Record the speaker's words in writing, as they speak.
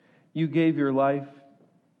You gave your life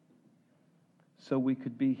so we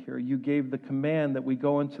could be here. You gave the command that we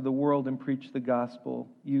go into the world and preach the gospel.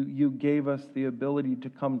 You gave us the ability to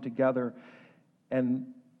come together and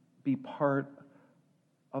be part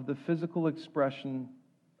of the physical expression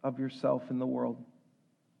of yourself in the world.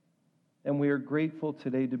 And we are grateful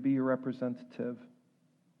today to be your representative.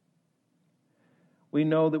 We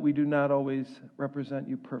know that we do not always represent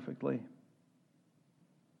you perfectly,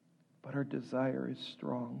 but our desire is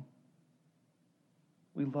strong.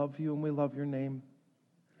 We love you and we love your name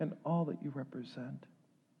and all that you represent.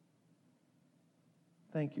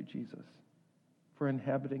 Thank you, Jesus, for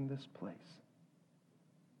inhabiting this place.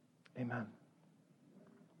 Amen.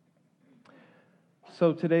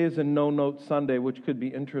 So today is a no-note Sunday, which could be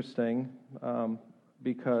interesting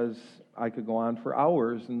because I could go on for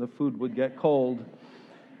hours and the food would get cold.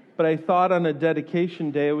 But I thought on a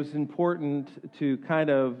dedication day it was important to kind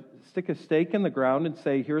of stick a stake in the ground and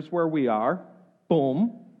say, here's where we are.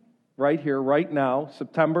 Boom. Right here, right now,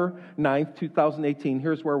 September 9th, 2018.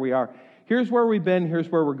 Here's where we are. Here's where we've been. Here's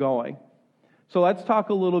where we're going. So let's talk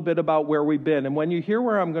a little bit about where we've been. And when you hear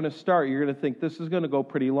where I'm going to start, you're going to think this is going to go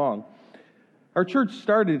pretty long. Our church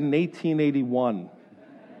started in 1881.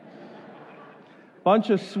 A bunch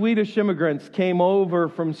of Swedish immigrants came over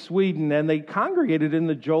from Sweden, and they congregated in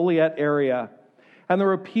the Joliet area. And there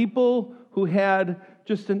were people who had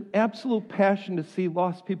just an absolute passion to see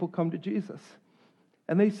lost people come to Jesus.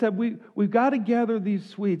 And they said, we've got to gather these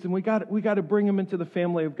Swedes, and we got to bring them into the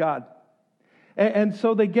family of God. And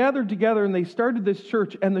so they gathered together, and they started this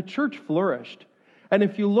church, and the church flourished. And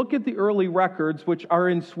if you look at the early records, which are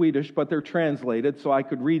in Swedish, but they're translated, so I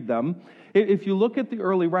could read them. If you look at the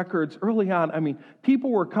early records, early on, people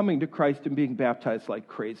were coming to Christ and being baptized like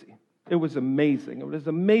crazy. It was amazing. It was an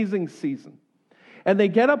amazing season. And they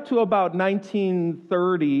get up to about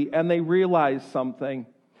 1930, and they realize something.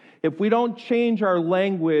 If we don't change our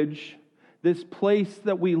language, this place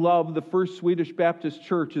that we love, the First Swedish Baptist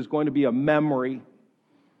Church, is going to be a memory.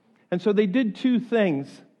 And so they did two things.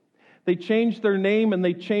 They changed their name and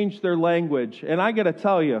they changed their language. And I got to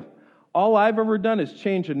tell you, all I've ever done is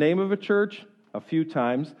change the name of a church a few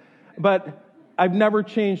times, but I've never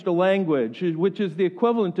changed a language, which is the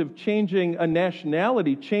equivalent of changing a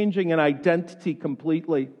nationality, changing an identity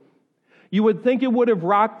completely. You would think it would have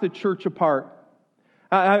rocked the church apart.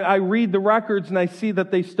 I read the records and I see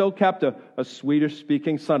that they still kept a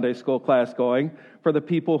Swedish-speaking Sunday school class going for the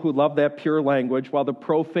people who love that pure language, while the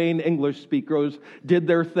profane English speakers did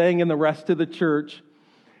their thing in the rest of the church.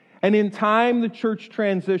 And in time, the church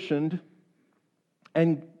transitioned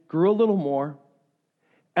and grew a little more.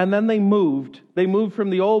 And then they moved. They moved from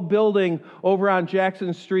the old building over on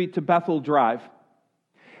Jackson Street to Bethel Drive.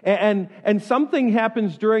 And something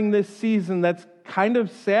happens during this season that's kind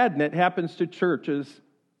of sad, and it happens to churches.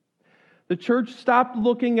 The church stopped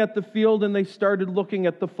looking at the field and they started looking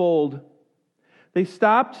at the fold. They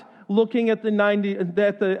stopped looking at the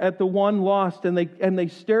one lost and they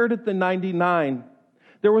stared at the 99.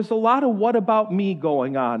 There was a lot of what about me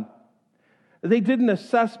going on. They did an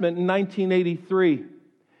assessment in 1983,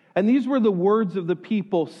 and these were the words of the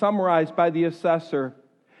people summarized by the assessor.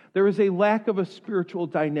 There is a lack of a spiritual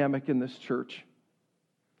dynamic in this church.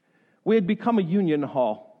 We had become a union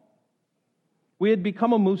hall. We had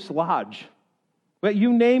become a moose lodge. But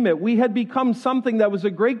you name it. We had become something that was a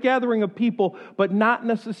great gathering of people, but not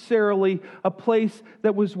necessarily a place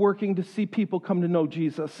that was working to see people come to know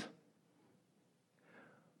Jesus.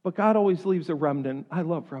 But God always leaves a remnant. I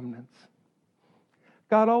love remnants.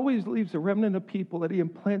 God always leaves a remnant of people that He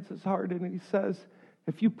implants His heart in, and He says,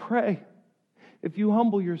 if you pray, if you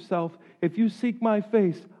humble yourself, if you seek my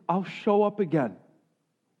face, I'll show up again.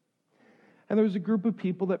 And there was a group of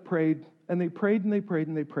people that prayed, and they prayed, and they prayed,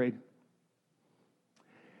 and they prayed.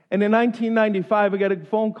 And in 1995, I got a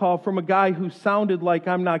phone call from a guy who sounded like,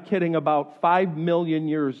 I'm not kidding, about 5 million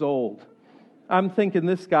years old. I'm thinking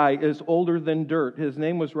this guy is older than dirt. His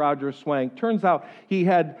name was Roger Swank. Turns out he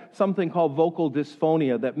had something called vocal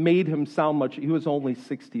dysphonia that made him sound much. He was only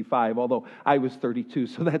 65, although I was 32,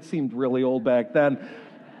 so that seemed really old back then.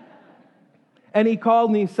 And he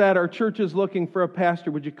called and he said, our church is looking for a pastor.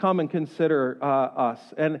 Would you come and consider us?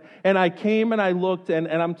 And I came and I looked, and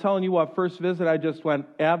I'm telling you what, first visit I just went,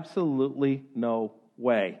 absolutely no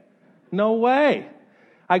way. No way.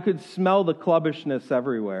 I could smell the clubbishness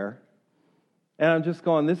everywhere. And I'm just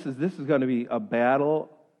going, this is going to be a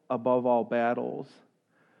battle above all battles.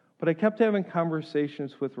 But I kept having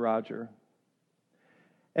conversations with Roger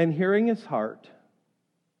and hearing his heart,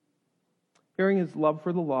 hearing his love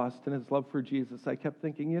for the lost and his love for Jesus. I kept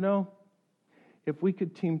thinking, if we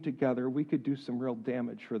could team together, we could do some real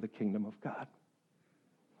damage for the kingdom of God.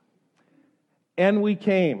 And we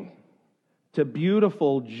came to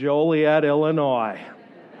beautiful Joliet, Illinois.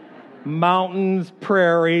 Mountains,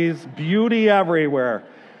 prairies, beauty everywhere.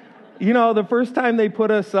 You know, the first time they put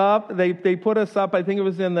us up, they put us up, I think it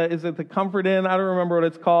was is it the Comfort Inn? I don't remember what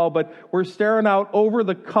it's called, but we're staring out over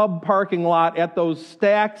the Cub parking lot at those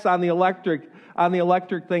stacks on the electric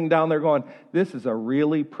thing down there going, this is a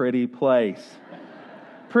really pretty place.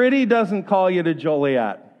 Pretty doesn't call you to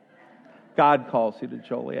Joliet. God calls you to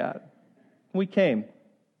Joliet. We came.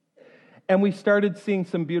 And we started seeing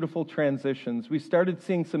some beautiful transitions. We started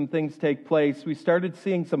seeing some things take place. We started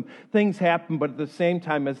seeing some things happen, but at the same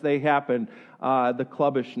time as they happened, the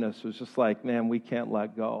clubbishness was just like, man, we can't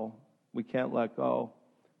let go. We can't let go.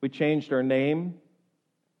 We changed our name.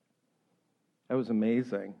 That was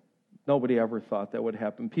amazing. Nobody ever thought that would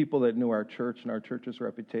happen. People that knew our church and our church's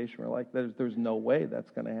reputation were like, there's no way that's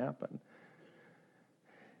going to happen.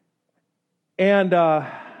 And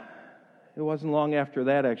it wasn't long after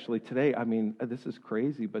that, actually. Today, I mean, this is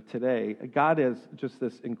crazy, but today, God has just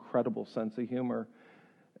this incredible sense of humor.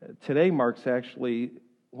 Today marks actually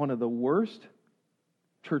one of the worst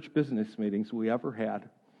church business meetings we ever had.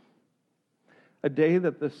 A day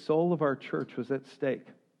that the soul of our church was at stake.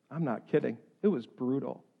 I'm not kidding. It was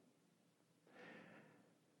brutal.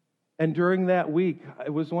 And during that week,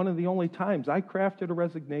 it was one of the only times I crafted a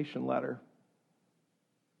resignation letter.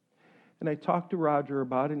 And I talked to Roger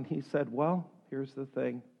about it, and he said, well, here's the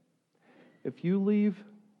thing. If you leave,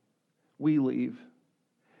 we leave,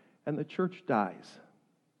 and the church dies,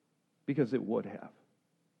 because it would have. I'm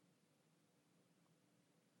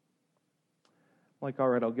like, all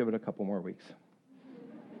right, I'll give it a couple more weeks.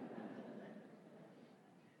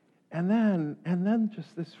 And then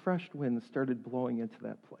just this fresh wind started blowing into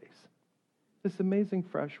that place. This amazing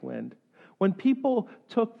fresh wind. When people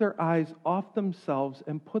took their eyes off themselves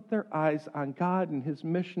and put their eyes on God and His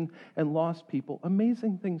mission and lost people,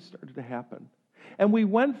 amazing things started to happen. And we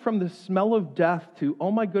went from the smell of death to, oh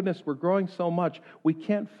my goodness, we're growing so much, we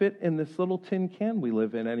can't fit in this little tin can we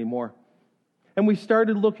live in anymore. And we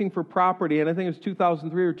started looking for property, and I think it was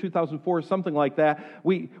 2003 or 2004, something like that.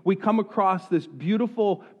 We come across this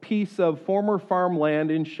beautiful piece of former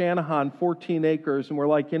farmland in Shanahan, 14 acres, and we're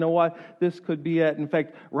like, you know what, this could be it. In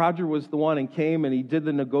fact, Roger was the one and came and he did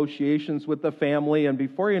the negotiations with the family, and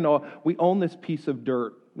before you know it, we own this piece of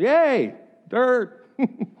dirt. Yay, dirt!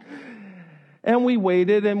 And we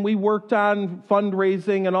waited and we worked on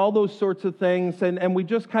fundraising and all those sorts of things. And we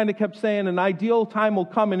just kind of kept saying an ideal time will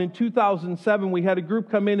come. And in 2007, we had a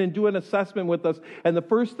group come in and do an assessment with us. And the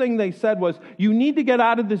first thing they said was, you need to get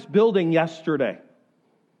out of this building yesterday.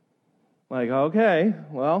 Like, okay,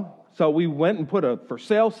 well, so we went and put a for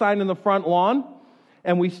sale sign in the front lawn.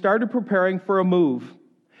 And we started preparing for a move.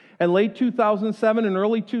 And late 2007 and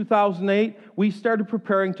early 2008, we started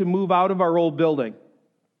preparing to move out of our old building.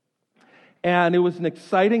 And it was an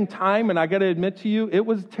exciting time, and I got to admit to you, it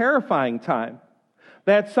was a terrifying time.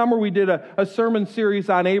 That summer we did a sermon series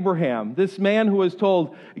on Abraham, this man who was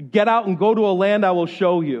told, get out and go to a land I will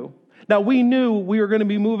show you. Now we knew we were going to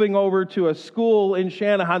be moving over to a school in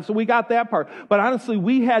Shanahan, so we got that part. But honestly,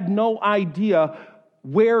 we had no idea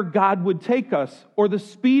where God would take us or the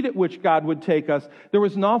speed at which God would take us. There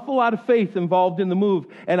was an awful lot of faith involved in the move.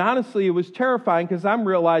 And honestly, it was terrifying because I'm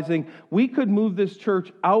realizing we could move this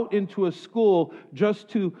church out into a school just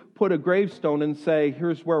to put a gravestone and say,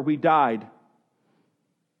 here's where we died.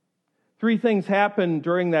 3 things happened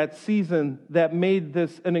during that season that made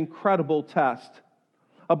this an incredible test.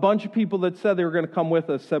 A bunch of people that said they were going to come with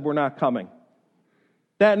us said we're not coming.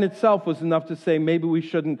 That in itself was enough to say maybe we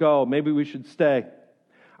shouldn't go, maybe we should stay.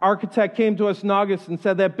 Architect came to us in August and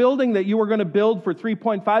said, that building that you were going to build for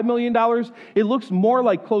 $3.5 million, it looks more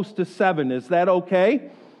like close to 7. Is that okay?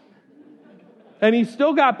 And he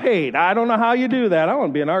still got paid. I don't know how you do that. I want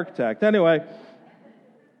to be an architect. Anyway.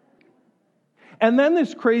 And then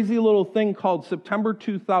this crazy little thing called September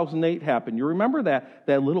 2008 happened. You remember that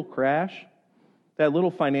little crash? That little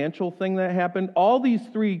financial thing that happened? All these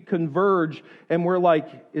 3 converge, and we're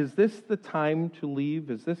like, is this the time to leave?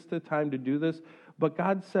 Is this the time to do this? But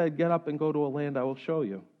God said, get up and go to a land I will show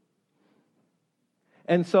you.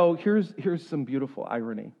 And so here's some beautiful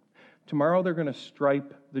irony. Tomorrow they're going to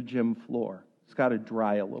stripe the gym floor. It's got to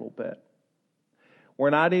dry a little bit.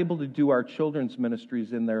 We're not able to do our children's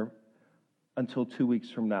ministries in there until 2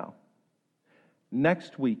 weeks from now.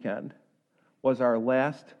 Next weekend was our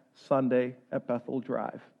last Sunday at Bethel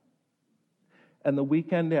Drive. And the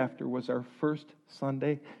weekend after was our first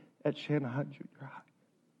Sunday at Shanahan Junior High.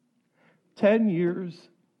 10 years,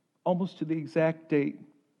 almost to the exact date.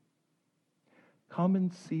 Come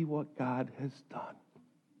and see what God has done.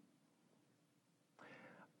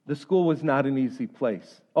 The school was not an easy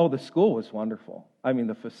place. Oh, the school was wonderful. I mean,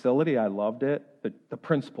 the facility, I loved it. The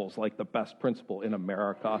principal's like the best principal in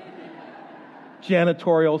America.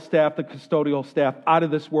 Janitorial staff, the custodial staff, out of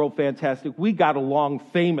this world fantastic. We got along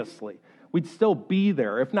famously. We'd still be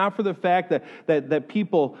there, if not for the fact that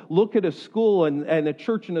people look at a school and a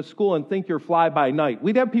church and a school and think you're fly-by-night.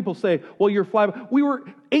 We'd have people say, well, you're fly-by... We were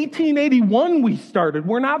 1881 we started.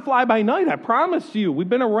 We're not fly-by-night, I promise you. We've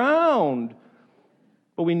been around.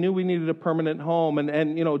 But we knew we needed a permanent home.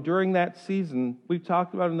 And you know, during that season, we've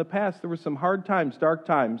talked about in the past, there were some hard times, dark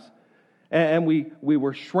times. And we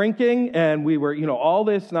were shrinking, and we were, you know, all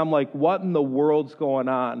this. And I'm like, what in the world's going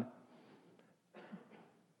on?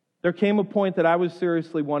 There came a point that I was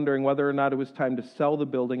seriously wondering whether or not it was time to sell the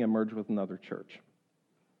building and merge with another church.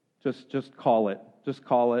 Just call it. Just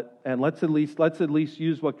call it. And let's at least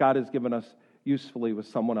use what God has given us usefully with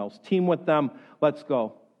someone else. Team with them. Let's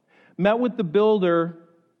go. Met with the builder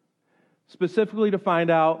specifically to find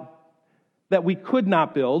out that we could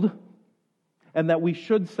not build and that we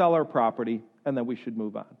should sell our property and that we should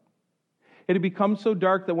move on. It had become so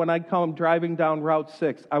dark that when I'd come driving down Route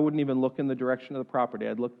 6, I wouldn't even look in the direction of the property.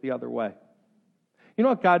 I'd look the other way. You know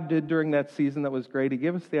what God did during that season that was great? He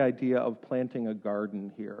gave us the idea of planting a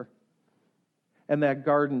garden here. And that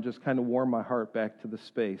garden just kind of warmed my heart back to the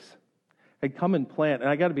space. I'd come and plant, and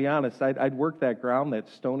I got to be honest, I'd work that ground, that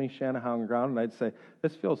stony Shanahon ground, and I'd say,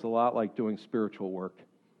 this feels a lot like doing spiritual work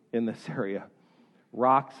in this area.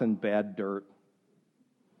 Rocks and bad dirt.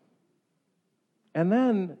 And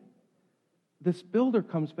then this builder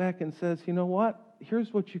comes back and says, you know what?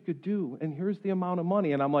 Here's what you could do, and here's the amount of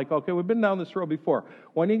money. And I'm like, okay, we've been down this road before.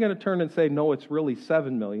 When are you going to turn and say, no, it's really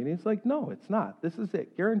 $7 million? He's like, no, it's not. This is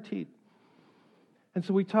it, guaranteed. And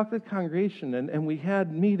so we talked to the congregation, and we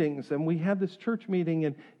had meetings, and we had this church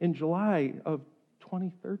meeting in July of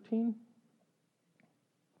 2013?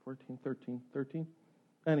 13?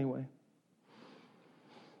 Anyway.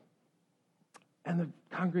 And the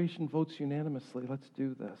congregation votes unanimously, let's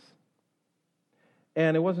do this.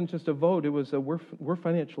 And it wasn't just a vote, it was we're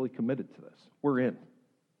financially committed to this. We're in.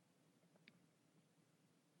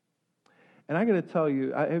 And I got to tell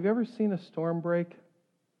you, have you ever seen a storm break?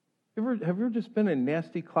 Have you ever just been in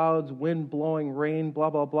nasty clouds, wind blowing, rain, blah,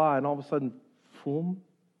 blah, blah, and all of a sudden, boom,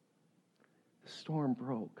 the storm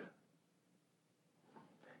broke.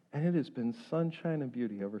 And it has been sunshine and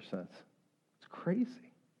beauty ever since. It's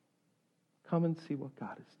crazy. Come and see what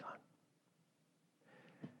God has done.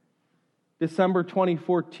 December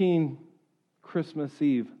 2014, Christmas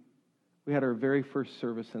Eve, we had our very first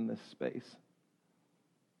service in this space.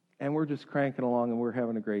 And we're just cranking along and we're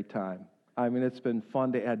having a great time. I mean, it's been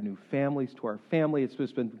fun to add new families to our family. It's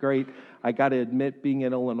just been great. I got to admit, being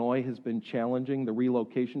in Illinois has been challenging. The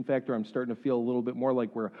relocation factor, I'm starting to feel a little bit more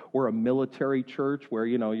like we're a military church where,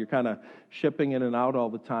 you know, you're kind of shipping in and out all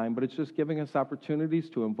the time. But it's just giving us opportunities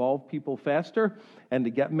to involve people faster and to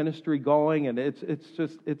get ministry going. And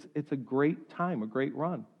it's a great time, a great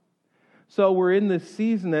run. So we're in this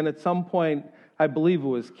season, and at some point, I believe it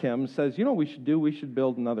was Kim, says, you know what we should do? We should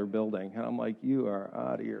build another building. And I'm like, you are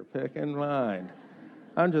out of your picking mind.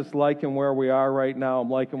 I'm just liking where we are right now. I'm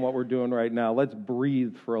liking what we're doing right now. Let's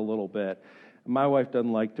breathe for a little bit. My wife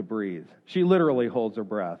doesn't like to breathe. She literally holds her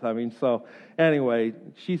breath. I mean, so anyway,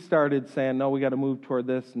 she started saying, no, we got to move toward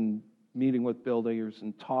this, and meeting with builders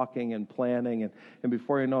and talking and planning. And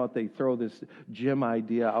before you know it, they throw this gym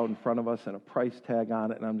idea out in front of us and a price tag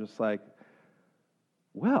on it. And I'm just like,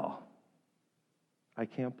 well, I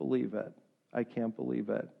can't believe it. I can't believe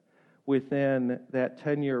it. Within that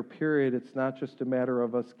 10-year period, it's not just a matter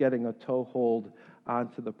of us getting a toehold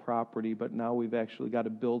onto the property, but now we've actually got a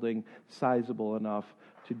building sizable enough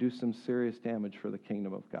to do some serious damage for the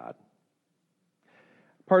kingdom of God.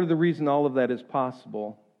 Part of the reason all of that is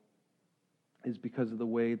possible is because of the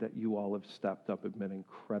way that you all have stepped up and been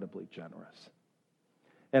incredibly generous.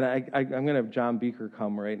 And I'm going to have John Beaker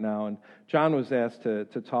come right now. And John was asked to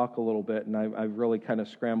talk a little bit, and I really kind of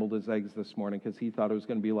scrambled his eggs this morning because he thought it was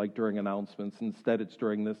going to be like during announcements. Instead, it's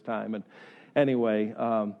during this time. And anyway,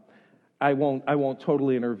 I won't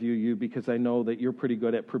totally interview you because I know that you're pretty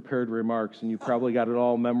good at prepared remarks, and you probably got it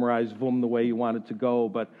all memorized, the way you want it to go.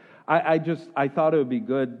 But I thought it would be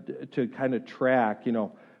good to kind of track, you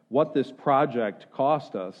know, what this project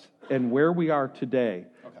cost us and where we are today.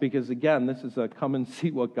 Okay. Because again, this is a come and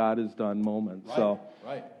see what God has done moment.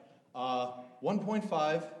 Right.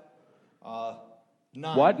 1.5.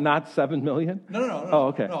 9. What? Not 7 million? No. Oh,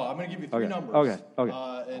 okay. No, I'm going to give you three numbers. Okay.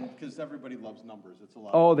 And because everybody loves numbers, it's a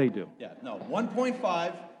lot. Oh, they do. Yeah. No.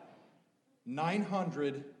 1.5,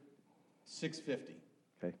 900, 650.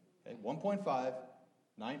 Okay. 1.5,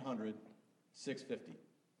 900, 650.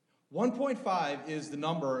 1.5 is the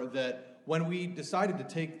number that when we decided to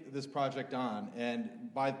take this project on, and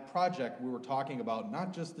by project we were talking about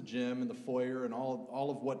not just the gym and the foyer and all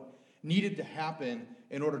of what needed to happen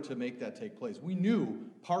in order to make that take place. We knew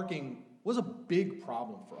parking was a big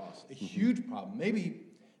problem for us, a huge problem, maybe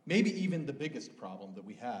even the biggest problem that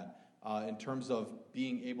we had in terms of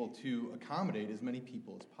being able to accommodate as many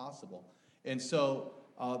people as possible. And so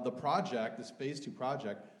the project, this Phase 2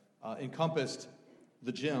 project, encompassed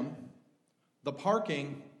the gym, the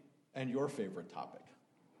parking, and your favorite topic,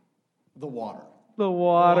 the water. The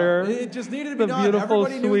water. It just needed to be done. The beautiful,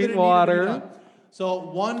 Everybody knew sweet that it water. needed to be done. So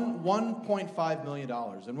 $1.5 million.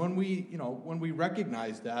 And when we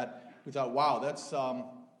recognized that, we thought, wow, that's going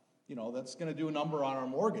to do a number on our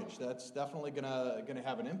mortgage. That's definitely going to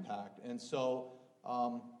have an impact. And so,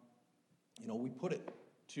 we put it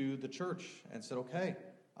to the church and said, okay,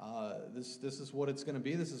 this is what it's going to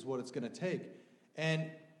be. This is what it's going to take. And,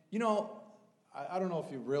 I don't know if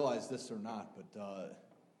you realize this or not, but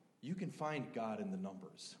you can find God in the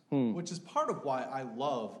numbers, which is part of why I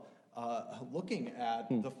love looking at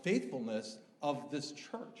the faithfulness of this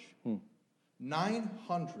church.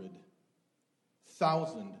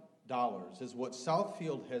 $900,000 is what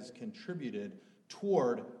Southfield has contributed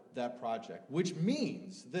toward that project, which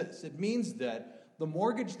means this. It means that the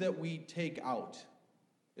mortgage that we take out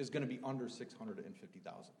is going to be under $650,000. It's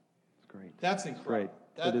great. That's incredible.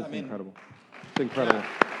 It is incredible. It's incredible. Yeah.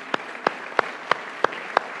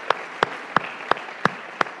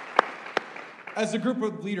 As a group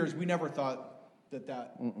of leaders, we never thought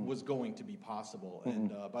that was going to be possible,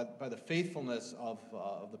 and by the faithfulness of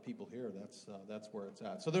the people here, that's where it's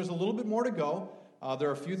at. So there's a little bit more to go. There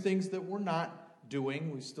are a few things that we're not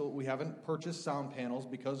doing. We haven't purchased sound panels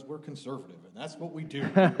because we're conservative, and that's what we do.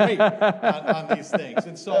 We wait on these things,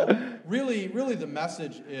 and so really the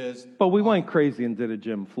message is. But we went crazy and did a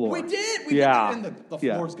gym floor. We did. We did, and the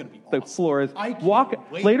floor is going to be awesome. The floor is.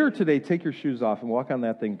 Wait. Later today. Take your shoes off and walk on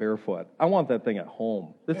that thing barefoot. I want that thing at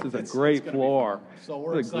home. This is a great floor. So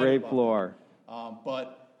we're it's a excited great about floor.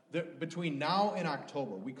 But between now and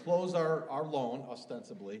October, we close our loan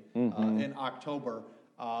ostensibly in October.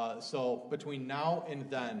 So between now and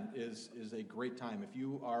then is a great time. If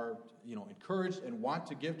you are encouraged and want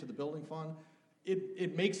to give to the building fund,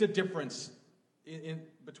 it makes a difference in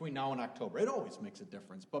between now and October. It always makes a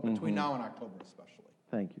difference, but between now and October especially.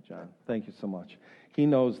 Thank you, John. Thank you so much. He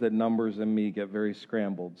knows that numbers and me get very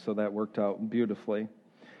scrambled, so that worked out beautifully.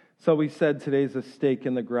 So we said today's a stake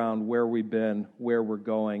in the ground, where we've been, where we're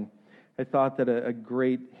going. I thought that a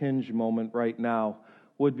great hinge moment right now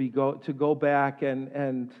would be to go back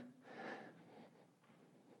and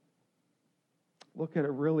look at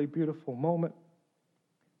a really beautiful moment.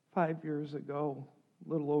 5 years ago, a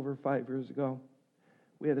little over 5 years ago,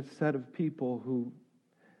 we had a set of people who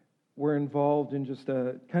were involved in just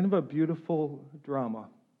a kind of a beautiful drama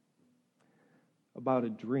about a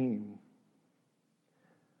dream.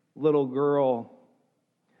 Little girl,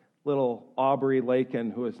 little Aubrey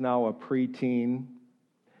Lakin, who is now a preteen,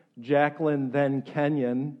 Jacqueline, then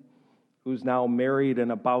Kenyon, who's now married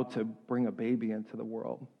and about to bring a baby into the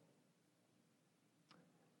world.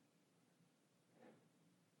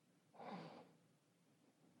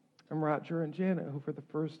 And Roger and Janet, who for the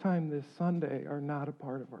first time this Sunday are not a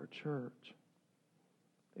part of our church.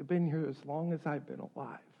 They've been here as long as I've been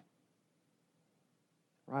alive.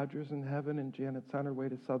 Roger's in heaven and Janet's on her way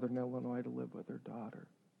to Southern Illinois to live with her daughter.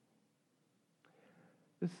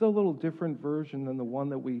 This is a little different version than the one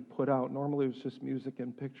that we put out. Normally it was just music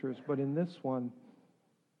and pictures, but in this one,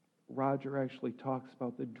 Roger actually talks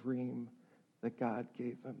about the dream that God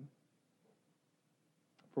gave him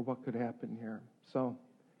for what could happen here. So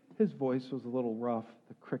his voice was a little rough.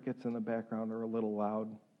 The crickets in the background are a little loud.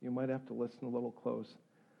 You might have to listen a little close,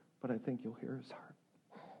 but I think you'll hear his heart.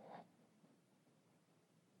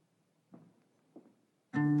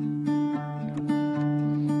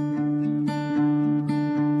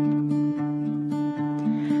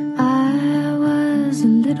 I was a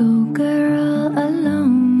little girl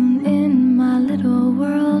alone in my little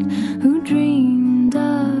world who dreamed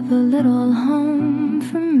of a little home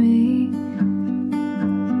for me.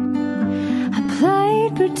 I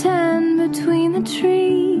played pretend between the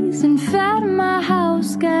trees and fed my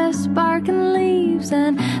house gas sparking leaves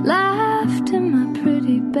and laughed in my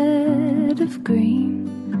pretty bed of green.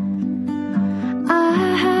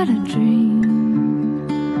 I had a dream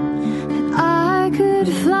that I could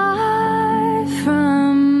fly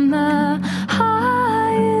from the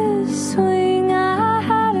highest swing. I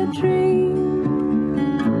had a dream.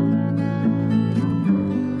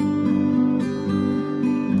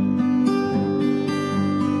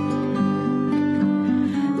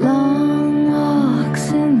 Long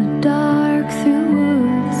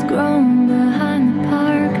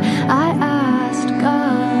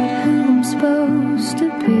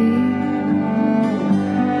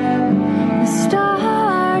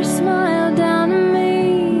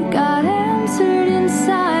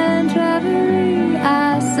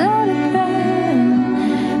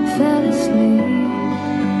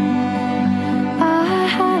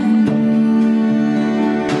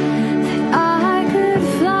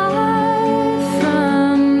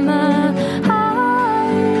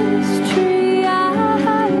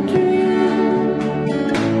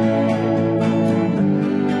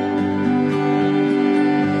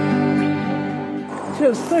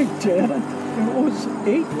It was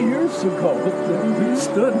 8 years ago that we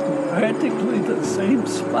stood practically the same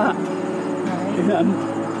spot. And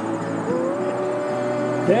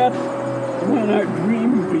that's when our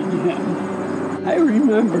dream began. I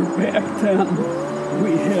remember back then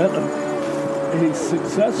we had a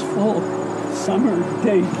successful summer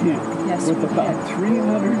day camp with about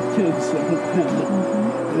 300 kids that attended.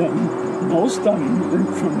 And most of them were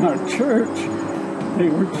from our church. They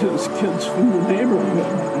were just kids from the neighborhood,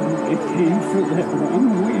 and they came for that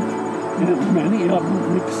 1 week, and many of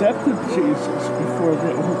them accepted Jesus before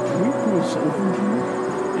that week was over.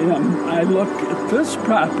 And I look at this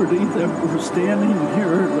property that we're standing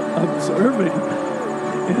here observing,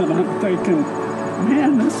 and I'm thinking,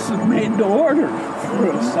 man, this is made to order for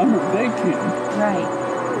a summer day camp. Right.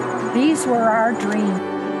 These were our dreams.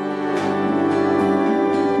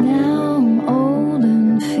 Now I'm old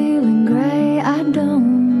and feeling gray. I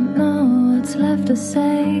don't know what's left to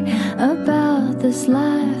say about this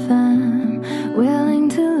life I'm willing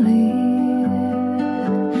to lead.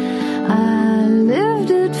 I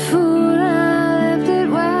lived it full, I lived it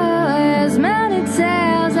well. As many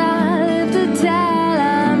tales I lived to tell.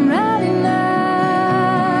 I'm ready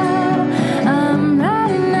now. I'm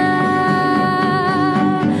ready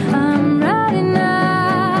now. I'm ready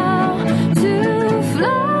now to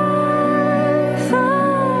fly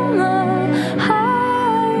from the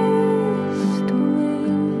highest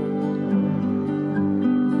wing.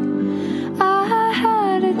 I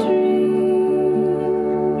had a dream.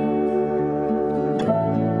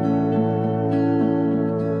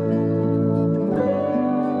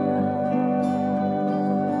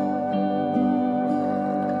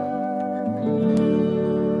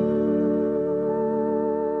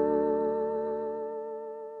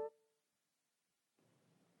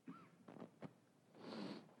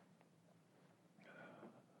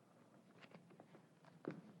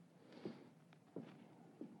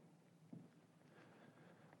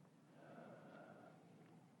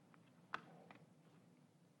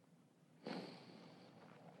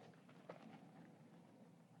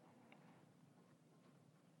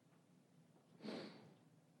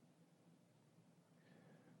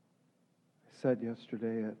 Said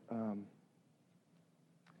yesterday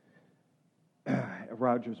at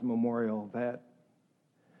Rogers Memorial that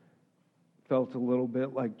felt a little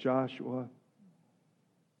bit like Joshua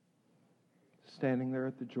standing there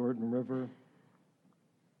at the Jordan River,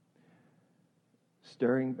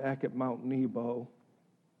 staring back at Mount Nebo,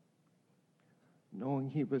 knowing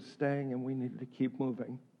he was staying and we needed to keep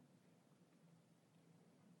moving.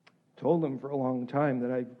 Told him for a long time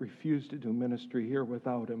that I refused to do ministry here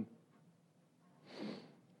without him.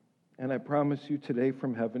 And I promise you today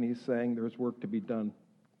from heaven, he's saying there's work to be done.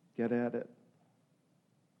 Get at it.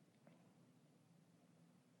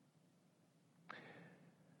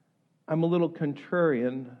 I'm a little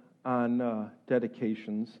contrarian on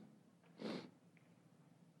dedications.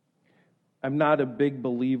 I'm not a big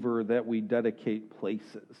believer that we dedicate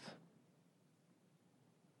places.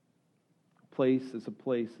 A place is a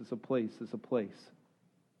place is a place is a place.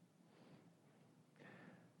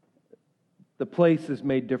 The place is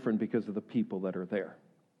made different because of the people that are there.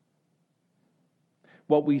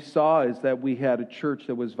 What we saw is that we had a church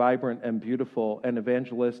that was vibrant and beautiful and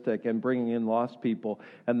evangelistic and bringing in lost people.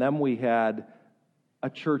 And then we had a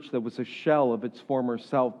church that was a shell of its former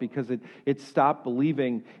self because it stopped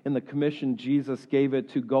believing in the commission Jesus gave it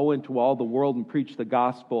to go into all the world and preach the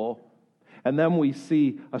gospel. And then we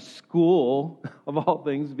see a school, of all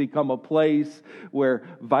things, become a place where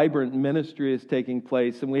vibrant ministry is taking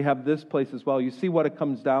place. And we have this place as well. You see what it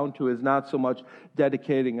comes down to is not so much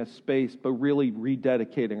dedicating a space, but really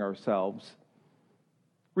rededicating ourselves.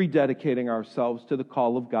 Rededicating ourselves to the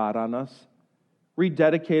call of God on us.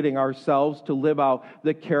 Rededicating ourselves to live out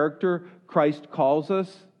the character Christ calls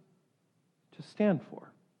us to stand for.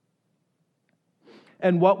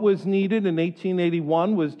 And what was needed in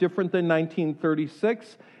 1881 was different than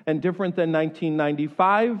 1936 and different than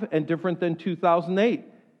 1995 and different than 2008.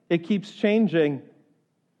 It keeps changing.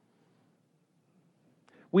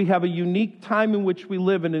 We have a unique time in which we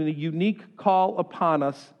live and a unique call upon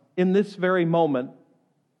us in this very moment.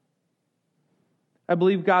 I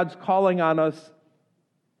believe God's calling on us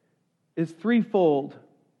is threefold.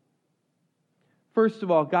 First of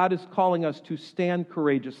all, God is calling us to stand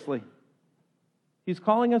courageously. He's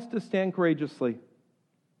calling us to stand courageously.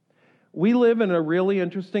 We live in a really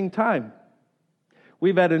interesting time.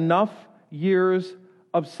 We've had enough years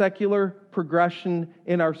of secular progression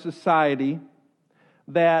in our society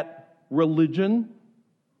that religion,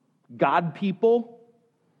 God people,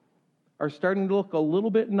 are starting to look a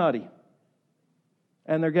little bit nutty.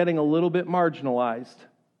 And they're getting a little bit marginalized.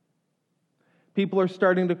 People are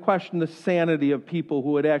starting to question the sanity of people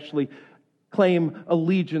who would actually claim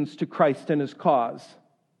allegiance to Christ and His cause.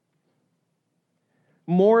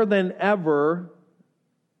 More than ever,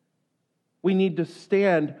 we need to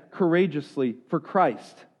stand courageously for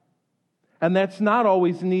Christ. And that's not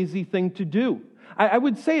always an easy thing to do. I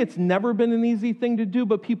would say it's never been an easy thing to do,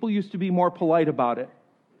 but people used to be more polite about it.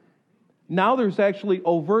 Now there's actually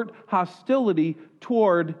overt hostility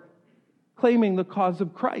toward claiming the cause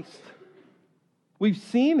of Christ. We've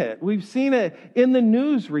seen it. We've seen it in the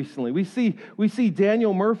news recently. We see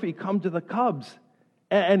Daniel Murphy come to the Cubs,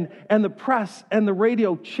 and the press and the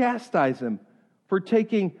radio chastise him for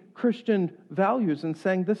taking Christian values and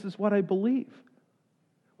saying, this is what I believe.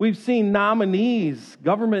 We've seen nominees,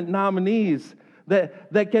 government nominees,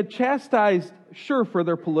 that get chastised, sure, for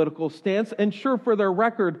their political stance and sure for their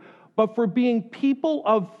record, but for being people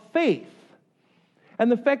of faith.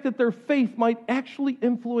 And the fact that their faith might actually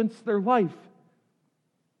influence their life.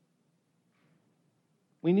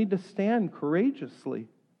 We need to stand courageously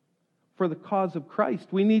for the cause of Christ.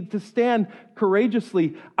 We need to stand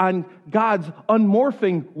courageously on God's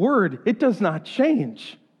unmorphing word. It does not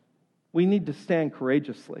change. We need to stand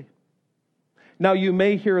courageously. Now, you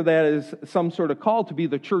may hear that as some sort of call to be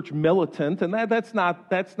the church militant, and that's not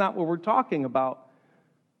what we're talking about.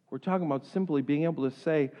 We're talking about simply being able to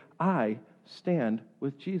say, I stand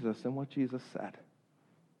with Jesus and what Jesus said.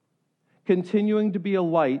 Continuing to be a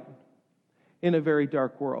light in a very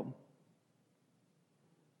dark world.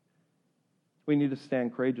 We need to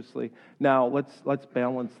stand courageously. Now, let's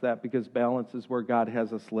balance that, because balance is where God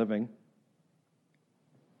has us living.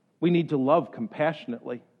 We need to love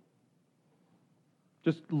compassionately.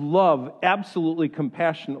 Just love absolutely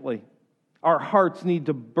compassionately. Our hearts need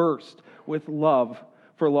to burst with love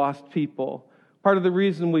for lost people. Part of the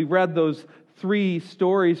reason we read those 3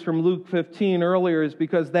 stories from Luke 15 earlier is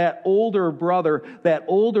because that older brother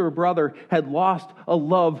had lost a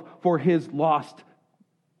love for his lost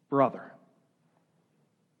brother.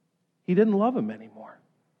 He didn't love him anymore.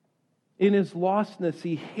 In his lostness,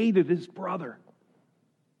 he hated his brother.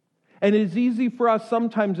 And it is easy for us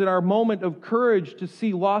sometimes in our moment of courage to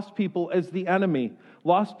see lost people as the enemy.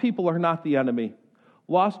 Lost people are not the enemy.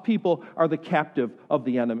 Lost people are the captive of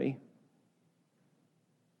the enemy.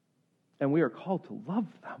 And we are called to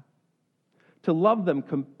love them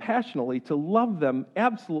compassionately, to love them,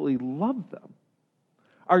 absolutely love them.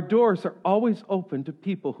 Our doors are always open to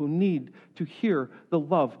people who need to hear the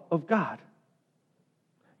love of God.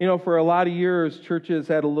 You know, for a lot of years, churches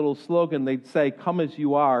had a little slogan. They'd say, come as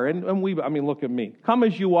you are. And look at me. Come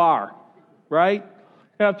as you are, right?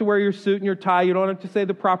 You don't have to wear your suit and your tie. You don't have to say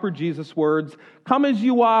the proper Jesus words. Come as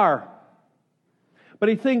you are. But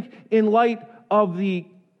I think in light of the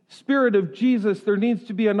Spirit of Jesus, there needs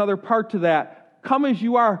to be another part to that. Come as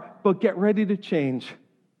you are, but get ready to change.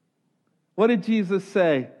 What did Jesus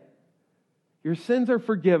say? Your sins are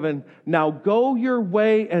forgiven. Now go your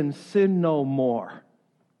way and sin no more.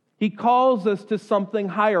 He calls us to something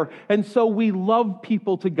higher. And so we love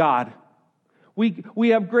people to God. We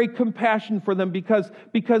have great compassion for them because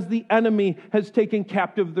the enemy has taken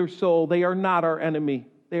captive their soul. They are not our enemy.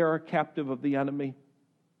 They are a captive of the enemy.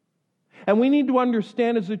 And we need to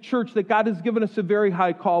understand as a church that God has given us a very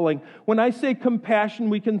high calling. When I say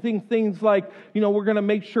compassion, we can think things like, we're going to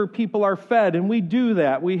make sure people are fed, and we do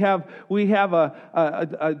that. We have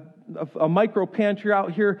a micro pantry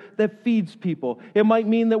out here that feeds people. It might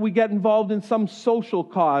mean that we get involved in some social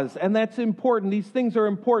cause, and that's important. These things are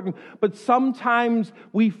important, but sometimes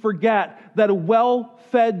we forget that a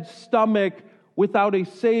well-fed stomach without a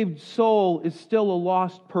saved soul is still a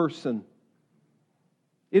lost person.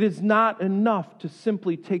 It is not enough to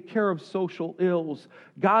simply take care of social ills.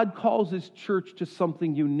 God calls His church to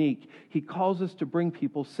something unique. He calls us to bring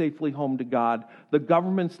people safely home to God. The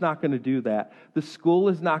government's not going to do that. The school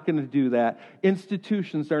is not going to do that.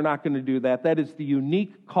 Institutions are not going to do that. That is the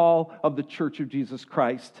unique call of the Church of Jesus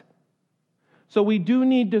Christ. So we do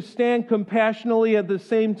need to stand compassionately. At the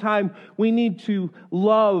same time, we need to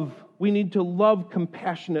love. We need to love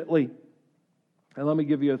compassionately. And let me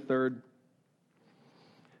give you a third.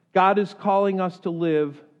 God is calling us to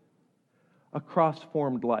live a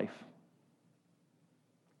cross-formed life.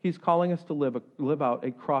 He's calling us to live out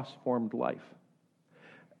a cross-formed life.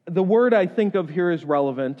 The word I think of here is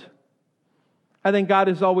relevant. I think God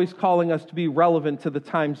is always calling us to be relevant to the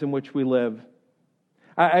times in which we live.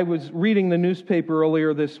 I was reading the newspaper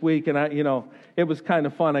earlier this week, and it was kind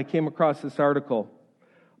of fun. I came across this article.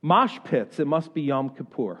 Mosh pits, it must be Yom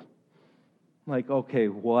Kippur. I'm like, okay,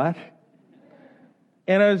 what?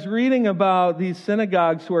 And I was reading about these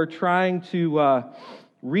synagogues who are trying to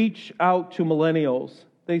reach out to millennials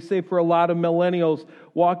They say for a lot of millennials,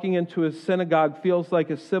 walking into a synagogue feels like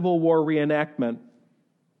a Civil War reenactment.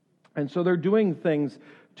 And so they're doing things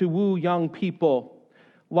to woo young people,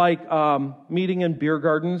 like meeting in beer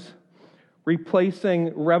gardens,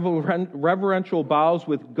 replacing reverential bows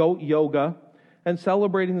with goat yoga, and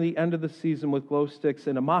celebrating the end of the season with glow sticks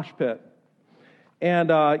in a mosh pit.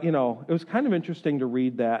 And, it was kind of interesting to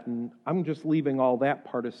read that, and I'm just leaving all that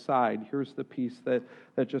part aside. Here's the piece that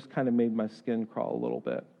just kind of made my skin crawl a little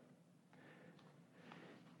bit.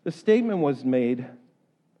 The statement was made,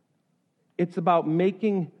 it's about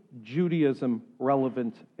making Judaism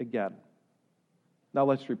relevant again. Now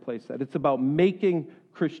let's replace that. It's about making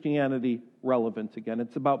Christianity relevant again.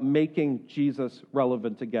 It's about making Jesus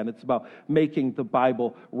relevant again. It's about making the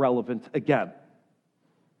Bible relevant again.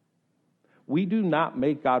 We do not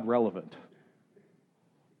make God relevant.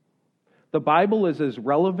 The Bible is as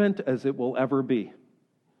relevant as it will ever be.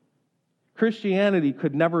 Christianity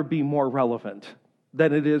could never be more relevant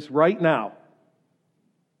than it is right now.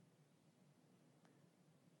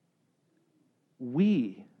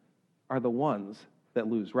 We are the ones that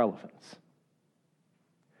lose relevance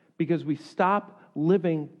because we stop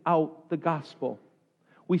living out the gospel.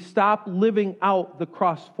 We stop living out the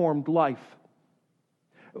cross-formed life.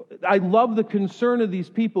 I love the concern of these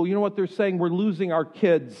people. You know what they're saying? We're losing our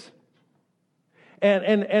kids.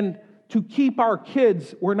 And to keep our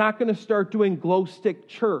kids, we're not going to start doing glow stick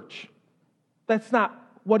church. That's not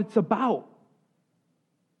what it's about.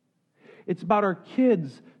 It's about our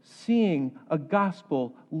kids seeing a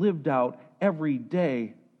gospel lived out every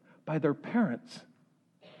day by their parents,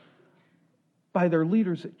 by their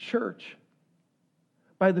leaders at church,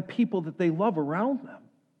 by the people that they love around them.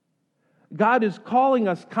 God is calling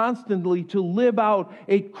us constantly to live out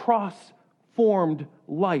a cross-formed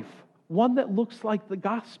life, one that looks like the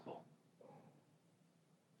gospel.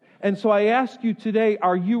 And so I ask you today,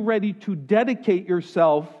 are you ready to dedicate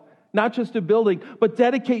yourself, not just a building, but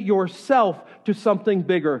dedicate yourself to something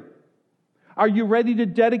bigger? Are you ready to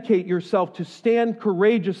dedicate yourself to stand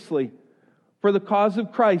courageously for the cause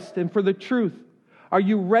of Christ and for the truth? Are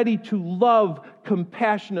you ready to love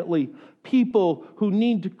compassionately people who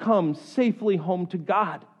need to come safely home to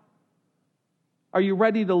God? Are you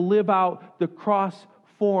ready to live out the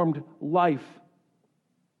cross-formed life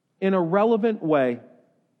in a relevant way?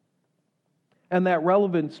 And that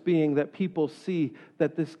relevance being that people see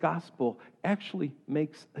that this gospel actually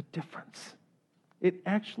makes a difference. It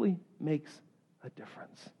actually makes a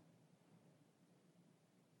difference.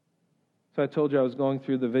 So I told you I was going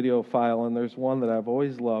through the video file, and there's one that I've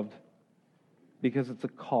always loved because it's a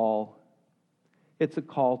call. It's a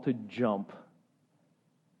call to jump.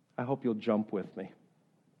 I hope you'll jump with me.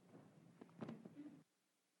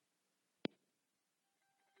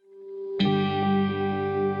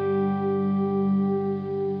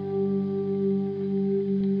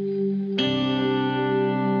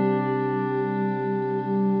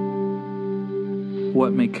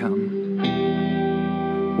 What may come?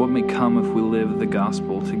 What may come if we live the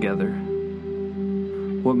gospel together?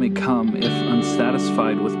 What may come if,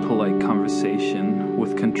 unsatisfied with polite conversation,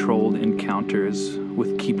 with controlled encounters,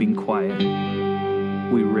 with keeping quiet,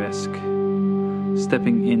 we risk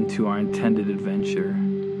stepping into our intended adventure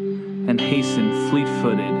and hasten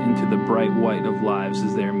fleet-footed into the bright white of lives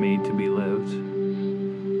as they are made to be lived?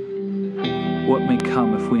 What may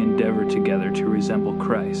come if we endeavor together to resemble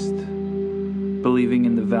Christ, believing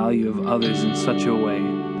in the value of others in such a way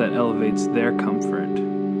that elevates their comfort,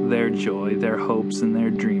 their joy, their hopes, and their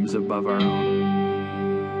dreams above our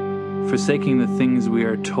own. Forsaking the things we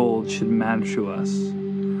are told should matter to us,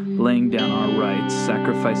 laying down our rights,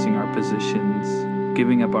 sacrificing our positions,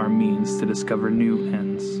 giving up our means to discover new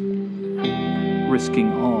ends,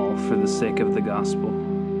 risking all for the sake of the gospel,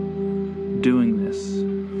 doing this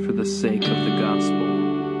for the sake of the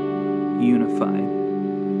gospel, unified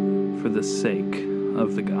for the sake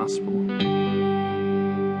of the gospel.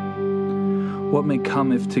 What may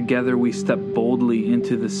come if together we step boldly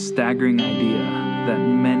into the staggering idea that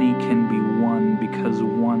many can be one because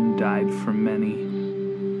one died for many?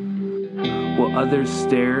 Will others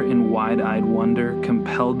stare in wide-eyed wonder,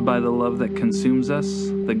 compelled by the love that consumes us,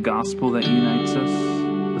 the gospel that unites us,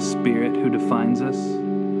 the Spirit who defines us?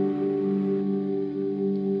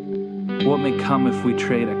 What may come if we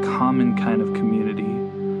trade a common kind of community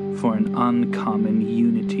for an uncommon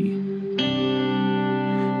unity?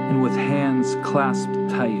 And with hands clasped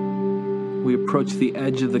tight, we approach the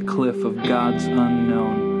edge of the cliff of God's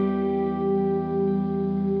unknown.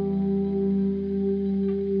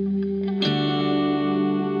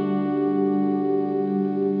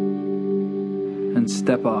 And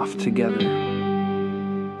step off together.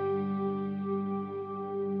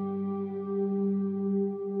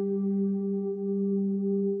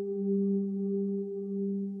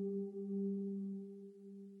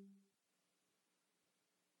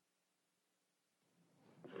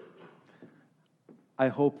 I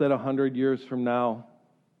hope that 100 years from now,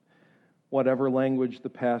 whatever language the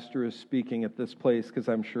pastor is speaking at this place, because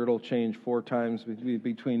I'm sure it'll change 4 times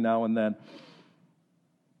between now and then,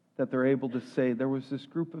 that they're able to say there was this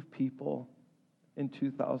group of people in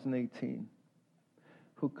 2018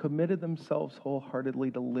 who committed themselves wholeheartedly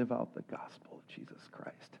to live out the gospel of Jesus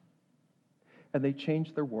Christ. And they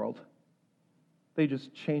changed their world. They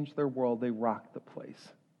just changed their world. They rocked the place.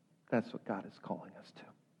 That's what God is calling us to.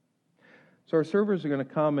 So our servers are going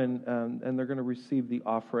to come and they're going to receive the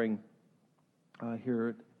offering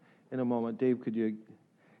here in a moment. Dave, could you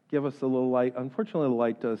give us a little light? Unfortunately, the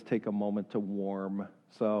light does take a moment to warm.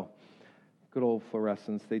 So good old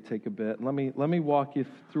fluorescents, they take a bit. Let me walk you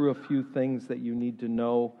through a few things that you need to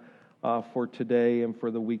know for today and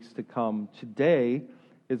for the weeks to come. Today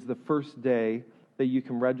is the first day that you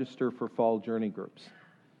can register for fall journey groups.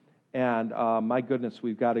 And my goodness,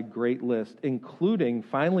 we've got a great list, including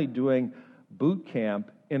finally doing boot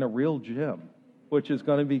camp in a real gym, which is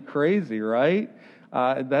going to be crazy, right?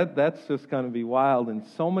 That's just going to be wild, and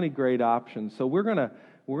so many great options. So we're gonna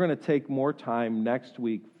take more time next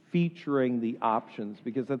week featuring the options,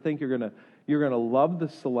 because I think you're gonna love the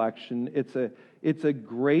selection. It's a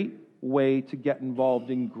great way to get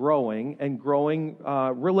involved in growing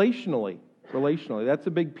relationally. That's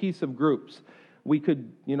a big piece of groups. We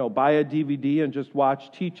could, buy a DVD and just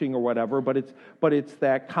watch teaching or whatever, but it's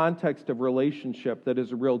that context of relationship that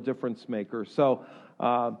is a real difference maker. So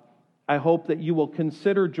I hope that you will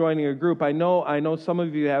consider joining a group. I know some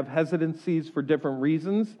of you have hesitancies for different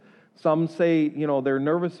reasons. Some say, they're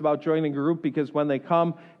nervous about joining a group because when they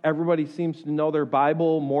come, everybody seems to know their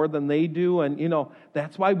Bible more than they do. And,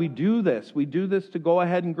 that's why we do this. We do this to go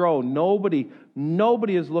ahead and grow. Nobody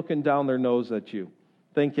is looking down their nose at you,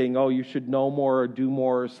 thinking, oh, you should know more or do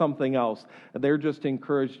more or something else. They're just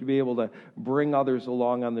encouraged to be able to bring others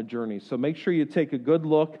along on the journey. So make sure you take a good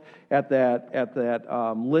look at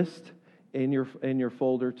that list in your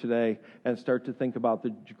folder today and start to think about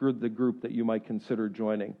the group that you might consider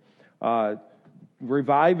joining.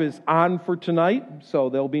 Revive is on for tonight, so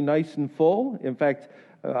they'll be nice and full. In fact,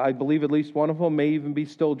 I believe at least one of them may even be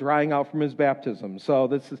still drying out from his baptism. So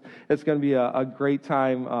it's going to be a great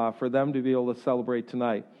time for them to be able to celebrate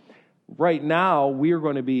tonight. Right now, we are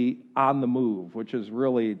going to be on the move, which is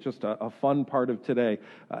really just a fun part of today.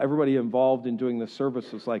 Everybody involved in doing the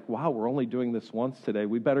service is like, wow, we're only doing this once today.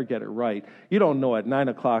 We better get it right. You don't know it. 9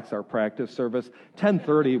 o'clock's our practice service.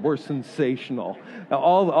 10:30, we're sensational. Now,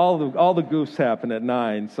 all the goofs happen at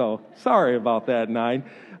 9, so sorry about that, 9.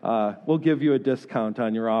 We'll give you a discount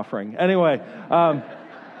on your offering. Anyway,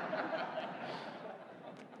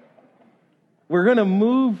 we're going to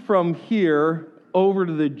move from here over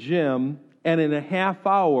to the gym, and in a half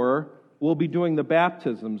hour, we'll be doing the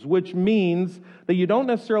baptisms, which means that you don't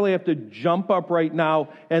necessarily have to jump up right now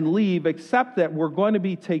and leave, except that we're going to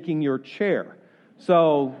be taking your chair.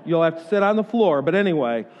 So you'll have to sit on the floor. But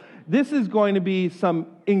anyway, this is going to be some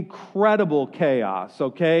incredible chaos,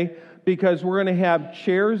 okay? Because we're going to have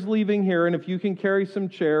chairs leaving here, and if you can carry some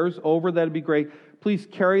chairs over, that'd be great. Please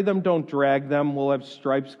carry them, don't drag them. We'll have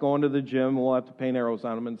stripes going to the gym. We'll have to paint arrows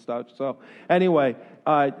on them and stuff. So anyway,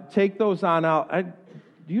 take those on out.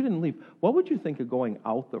 You didn't leave. What would you think of going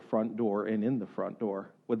out the front door and in the front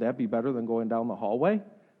door? Would that be better than going down the hallway?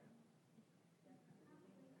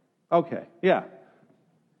 Okay, yeah.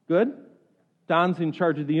 Good? Don's in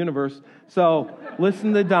charge of the universe. So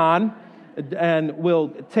listen to Don. And we'll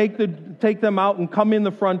take them out and come in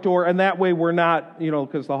the front door, and that way we're not,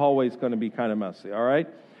 because the hallway is going to be kind of messy, all right?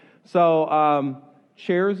 So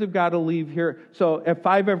chairs have got to leave here. So at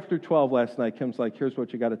 5 after 12 last night, Kim's like, here's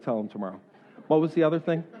what you got to tell them tomorrow. What was the other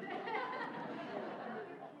thing?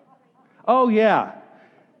 Oh, yeah.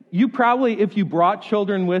 You probably, if you brought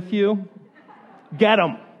children with you, get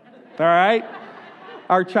them, all right?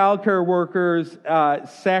 Our child care workers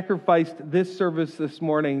sacrificed this service this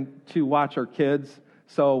morning to watch our kids,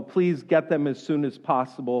 so please get them as soon as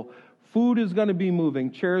possible. Food is going to be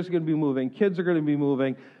moving, chairs are going to be moving, kids are going to be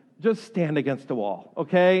moving. Just stand against the wall,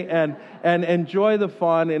 okay? And enjoy the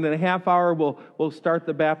fun. And in a half hour, we'll start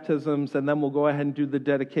the baptisms, and then we'll go ahead and do the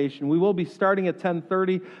dedication. We will be starting at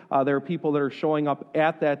 10:30. There are people that are showing up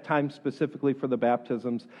at that time specifically for the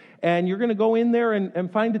baptisms. And you're going to go in there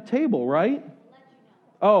and find a table, right?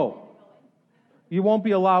 Oh, you won't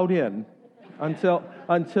be allowed in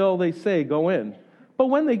until they say go in.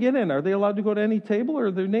 But when they get in, are they allowed to go to any table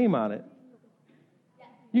or their name on it?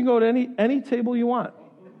 You can go to any table you want.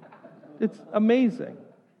 It's amazing.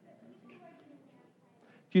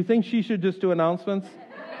 Do you think she should just do announcements?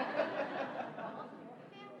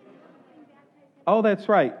 Oh, that's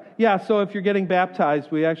right. Yeah, so if you're getting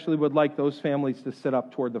baptized, we actually would like those families to sit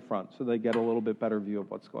up toward the front so they get a little bit better view of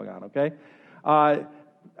what's going on, okay?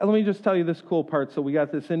 Let me just tell you this cool part. So we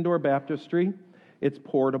got this indoor baptistry. It's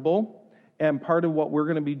portable. And part of what we're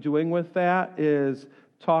going to be doing with that is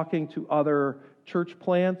talking to other church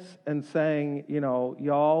plants and saying,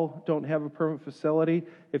 y'all don't have a permanent facility.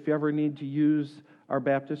 If you ever need to use our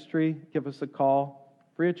baptistry, give us a call.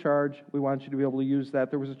 Free of charge. We want you to be able to use that.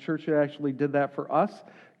 There was a church that actually did that for us.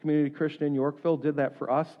 Community Christian in Yorkville did that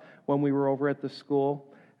for us when we were over at the school.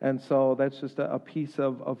 And so that's just a piece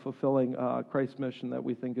of fulfilling Christ's mission that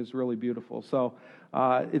we think is really beautiful. So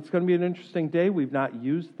it's going to be an interesting day. We've not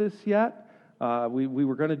used this yet. We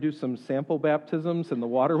were going to do some sample baptisms, and the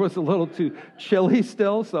water was a little too chilly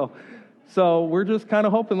still. So we're just kind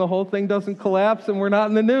of hoping the whole thing doesn't collapse and we're not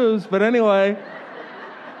in the news. But anyway,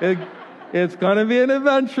 it's going to be an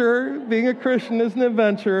adventure. Being a Christian is an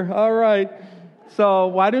adventure. All right. So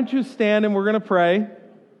why don't you stand and we're going to pray.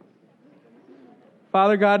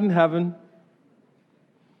 Father God in heaven,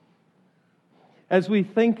 as we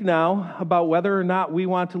think now about whether or not we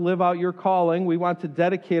want to live out your calling, we want to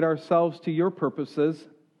dedicate ourselves to your purposes,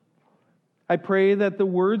 I pray that the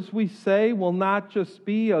words we say will not just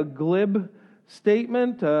be a glib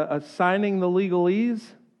statement, a signing the legalese,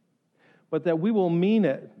 but that we will mean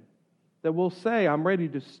it. That we'll say, I'm ready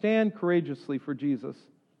to stand courageously for Jesus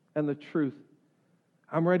and the truth.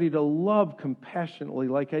 I'm ready to love compassionately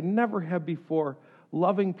like I never have before,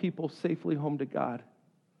 loving people safely home to God.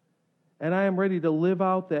 And I am ready to live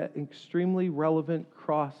out that extremely relevant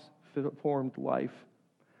cross-formed life,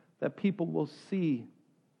 that people will see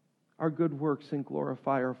our good works and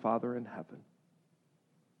glorify our Father in heaven.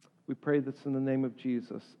 We pray this in the name of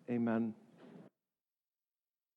Jesus. Amen.